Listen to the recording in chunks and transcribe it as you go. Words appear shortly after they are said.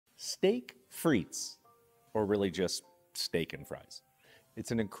steak frites, or really just steak and fries. It's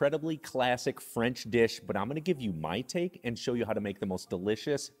an incredibly classic French dish, but I'm gonna give you my take and show you how to make the most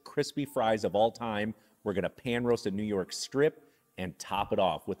delicious, crispy fries of all time. We're gonna pan roast a New York strip and top it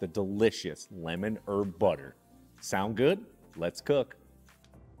off with a delicious lemon herb butter. Sound good? Let's cook.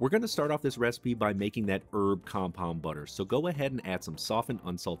 We're gonna start off this recipe by making that herb compound butter. So go ahead and add some softened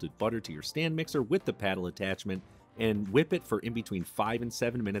unsalted butter to your stand mixer with the paddle attachment and whip it for in between 5 and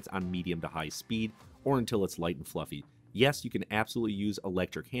 7 minutes on medium to high speed or until it's light and fluffy. Yes, you can absolutely use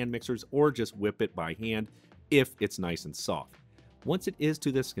electric hand mixers or just whip it by hand if it's nice and soft. Once it is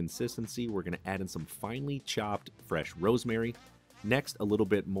to this consistency, we're going to add in some finely chopped fresh rosemary. Next, a little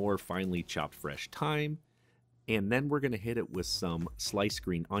bit more finely chopped fresh thyme. And then we're going to hit it with some sliced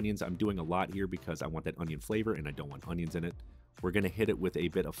green onions. I'm doing a lot here because I want that onion flavor and I don't want onions in it. We're going to hit it with a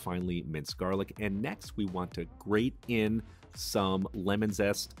bit of finely minced garlic. And next, we want to grate in some lemon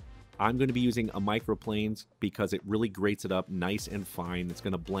zest. I'm going to be using a microplanes because it really grates it up nice and fine. It's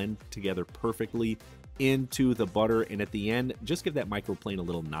going to blend together perfectly into the butter. And at the end, just give that microplane a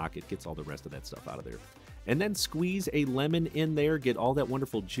little knock. It gets all the rest of that stuff out of there. And then squeeze a lemon in there. Get all that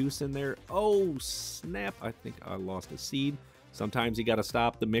wonderful juice in there. Oh, snap. I think I lost a seed. Sometimes you got to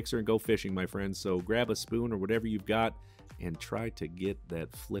stop the mixer and go fishing, my friends. So grab a spoon or whatever you've got and try to get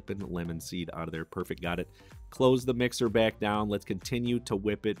that flippin' lemon seed out of there. Perfect, got it. Close the mixer back down. Let's continue to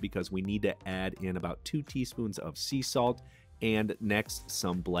whip it because we need to add in about 2 teaspoons of sea salt and next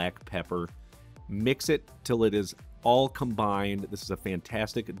some black pepper. Mix it till it is all combined. This is a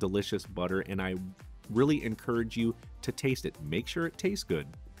fantastic, delicious butter, and I really encourage you to taste it. Make sure it tastes good.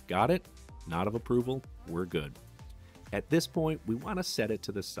 Got it? Nod of approval? We're good. At this point, we want to set it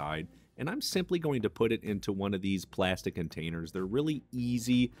to the side, and I'm simply going to put it into one of these plastic containers. They're really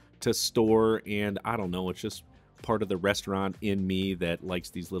easy to store, and I don't know, it's just part of the restaurant in me that likes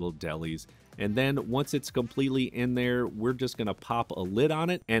these little delis. And then once it's completely in there, we're just gonna pop a lid on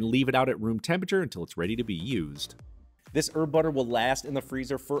it and leave it out at room temperature until it's ready to be used. This herb butter will last in the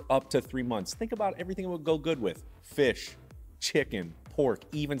freezer for up to 3 months. Think about everything it would go good with. Fish, chicken, pork,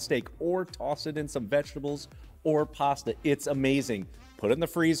 even steak, or toss it in some vegetables or pasta. It's amazing. Put it in the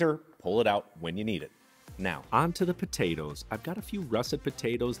freezer, pull it out when you need it. Now, on to the potatoes. I've got a few russet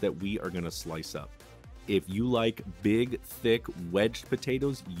potatoes that we are gonna slice up. If you like big, thick, wedged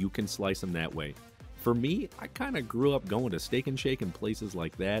potatoes, you can slice them that way. For me, I kind of grew up going to Steak and Shake and places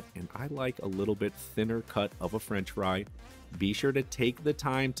like that, and I like a little bit thinner cut of a French fry. Be sure to take the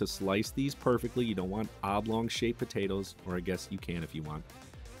time to slice these perfectly. You don't want oblong shaped potatoes, or I guess you can if you want.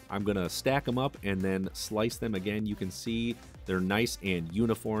 I'm gonna stack them up and then slice them again. You can see they're nice and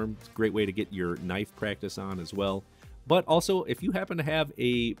uniform. It's a great way to get your knife practice on as well. But also, if you happen to have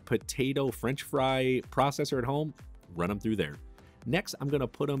a potato French fry processor at home, run them through there. Next, I'm gonna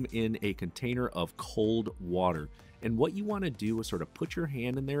put them in a container of cold water. And what you wanna do is sort of put your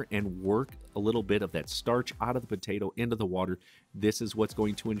hand in there and work a little bit of that starch out of the potato into the water. This is what's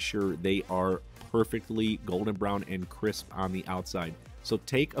going to ensure they are perfectly golden brown and crisp on the outside. So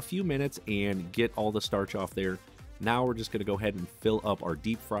take a few minutes and get all the starch off there. Now we're just gonna go ahead and fill up our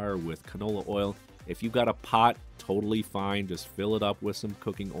deep fryer with canola oil. If you've got a pot, totally fine. Just fill it up with some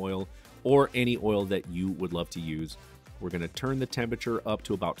cooking oil or any oil that you would love to use. We're gonna turn the temperature up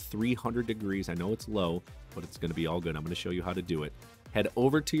to about 300 degrees. I know it's low, but it's gonna be all good. I'm gonna show you how to do it. Head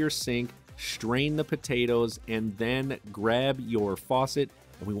over to your sink, strain the potatoes, and then grab your faucet.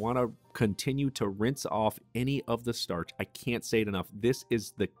 And we wanna continue to rinse off any of the starch. I can't say it enough. This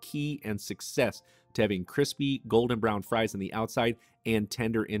is the key and success to having crispy golden brown fries on the outside and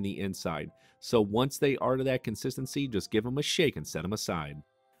tender in the inside. So once they are to that consistency, just give them a shake and set them aside.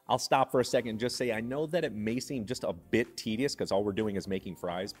 I'll stop for a second and just say I know that it may seem just a bit tedious because all we're doing is making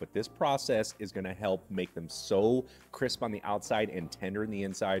fries, but this process is going to help make them so crisp on the outside and tender in the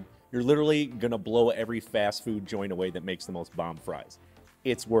inside. You're literally going to blow every fast food joint away that makes the most bomb fries.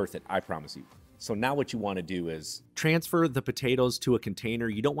 It's worth it, I promise you. So now what you want to do is transfer the potatoes to a container.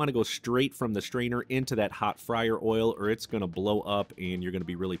 You don't want to go straight from the strainer into that hot fryer oil or it's going to blow up and you're going to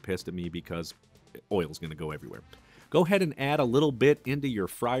be really pissed at me because oil's going to go everywhere. Go ahead and add a little bit into your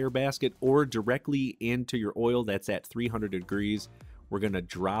fryer basket or directly into your oil that's at 300 degrees. We're going to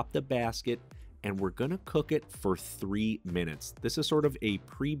drop the basket and we're going to cook it for 3 minutes. This is sort of a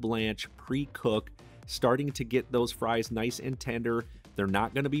pre-blanch, pre-cook, starting to get those fries nice and tender. They're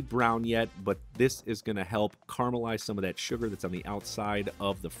not going to be brown yet, but this is going to help caramelize some of that sugar that's on the outside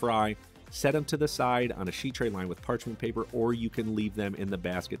of the fry. Set them to the side on a sheet tray lined with parchment paper, or you can leave them in the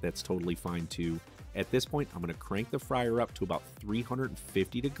basket. That's totally fine too. At this point, I'm going to crank the fryer up to about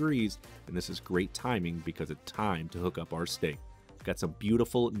 350 degrees, and this is great timing because it's time to hook up our steak. Got some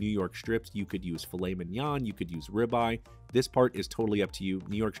beautiful New York strips. You could use filet mignon, you could use ribeye. This part is totally up to you.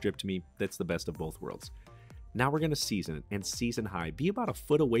 New York strip, to me, that's the best of both worlds. Now we're gonna season it, and season high. Be about a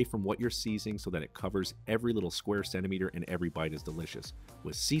foot away from what you're seasoning so that it covers every little square centimeter and every bite is delicious.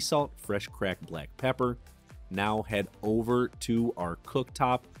 With sea salt, fresh cracked black pepper. Now head over to our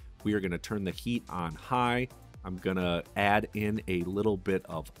cooktop. We are gonna turn the heat on high. I'm gonna add in a little bit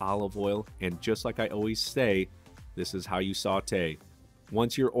of olive oil, and just like I always say, this is how you saute.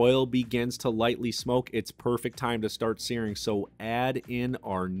 Once your oil begins to lightly smoke, it's perfect time to start searing. So add in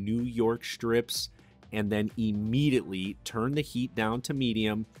our New York strips and then immediately turn the heat down to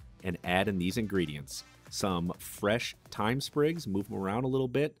medium and add in these ingredients. Some fresh thyme sprigs, move them around a little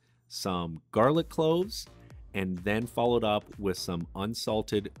bit, some garlic cloves, and then followed up with some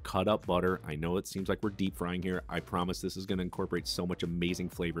unsalted cut up butter. I know it seems like we're deep frying here. I promise this is gonna incorporate so much amazing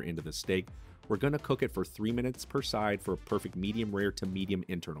flavor into the steak. We're gonna cook it for 3 minutes per side for a perfect medium rare to medium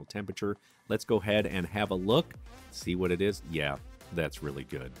internal temperature. Let's go ahead and have a look, see what it is. Yeah, that's really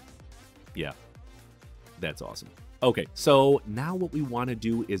good. Yeah, that's awesome. Okay, so now what we wanna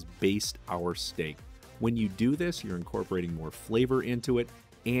do is baste our steak. When you do this, you're incorporating more flavor into it,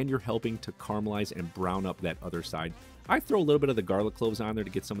 and you're helping to caramelize and brown up that other side. I throw a little bit of the garlic cloves on there to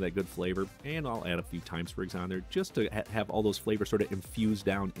get some of that good flavor, and I'll add a few thyme sprigs on there just to have all those flavors sort of infused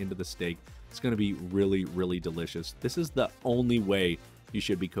down into the steak. It's gonna be really, really delicious. This is the only way you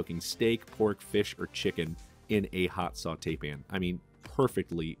should be cooking steak, pork, fish, or chicken in a hot saute pan. I mean,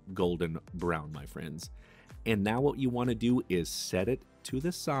 perfectly golden brown, my friends. And now what you wanna do is set it to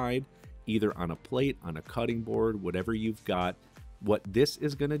the side, either on a plate, on a cutting board, whatever you've got. What this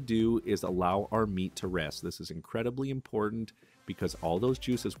is going to do is allow our meat to rest. This is incredibly important because all those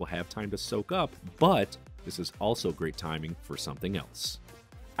juices will have time to soak up, but this is also great timing for something else.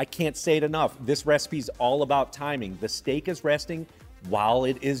 I can't say it enough. This recipe is all about timing. The steak is resting. While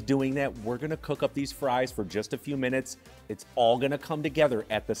it is doing that, we're going to cook up these fries for just a few minutes. It's all going to come together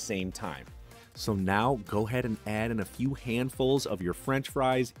at the same time. So now go ahead and add in a few handfuls of your French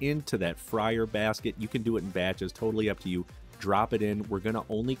fries into that fryer basket. You can do it in batches, totally up to you. Drop it in. We're gonna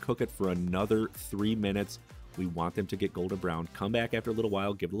only cook it for another 3 minutes. We want them to get golden brown. Come back after a little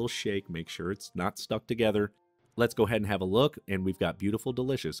while, give it a little shake, make sure it's not stuck together. Let's go ahead and have a look, and we've got beautiful,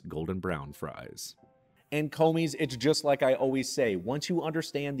 delicious golden brown fries. And Comies, it's just like I always say, once you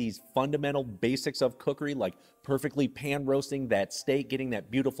understand these fundamental basics of cookery, like perfectly pan roasting that steak, getting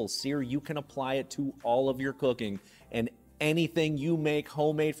that beautiful sear, you can apply it to all of your cooking, and anything you make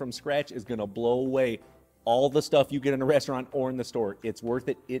homemade from scratch is gonna blow away all the stuff you get in a restaurant or in the store. It's worth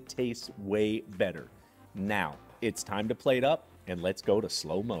it. It tastes way better. Now, it's time to plate up, and let's go to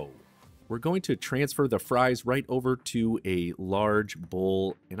slow-mo. We're going to transfer the fries right over to a large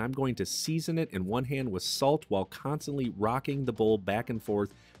bowl, and I'm going to season it in one hand with salt while constantly rocking the bowl back and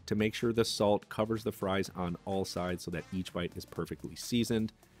forth to make sure the salt covers the fries on all sides so that each bite is perfectly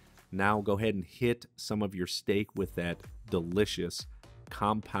seasoned. Now go ahead and hit some of your steak with that delicious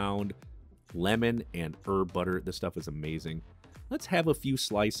compound lemon and herb butter. This stuff is amazing. Let's have a few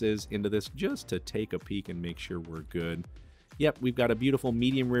slices into this just to take a peek and make sure we're good. Yep, we've got a beautiful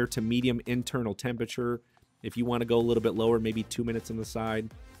medium rare to medium internal temperature. If you want to go a little bit lower, maybe 2 minutes on the side,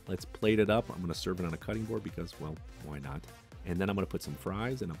 let's plate it up. I'm going to serve it on a cutting board because, well, why not? And then I'm going to put some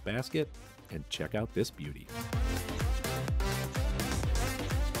fries in a basket and check out this beauty.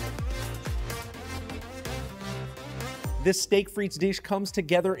 This steak frites dish comes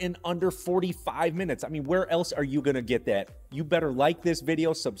together in under 45 minutes. I mean, where else are you gonna get that? You better like this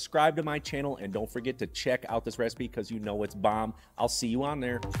video, subscribe to my channel, and don't forget to check out this recipe because you know it's bomb. I'll see you on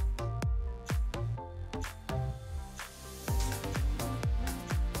there.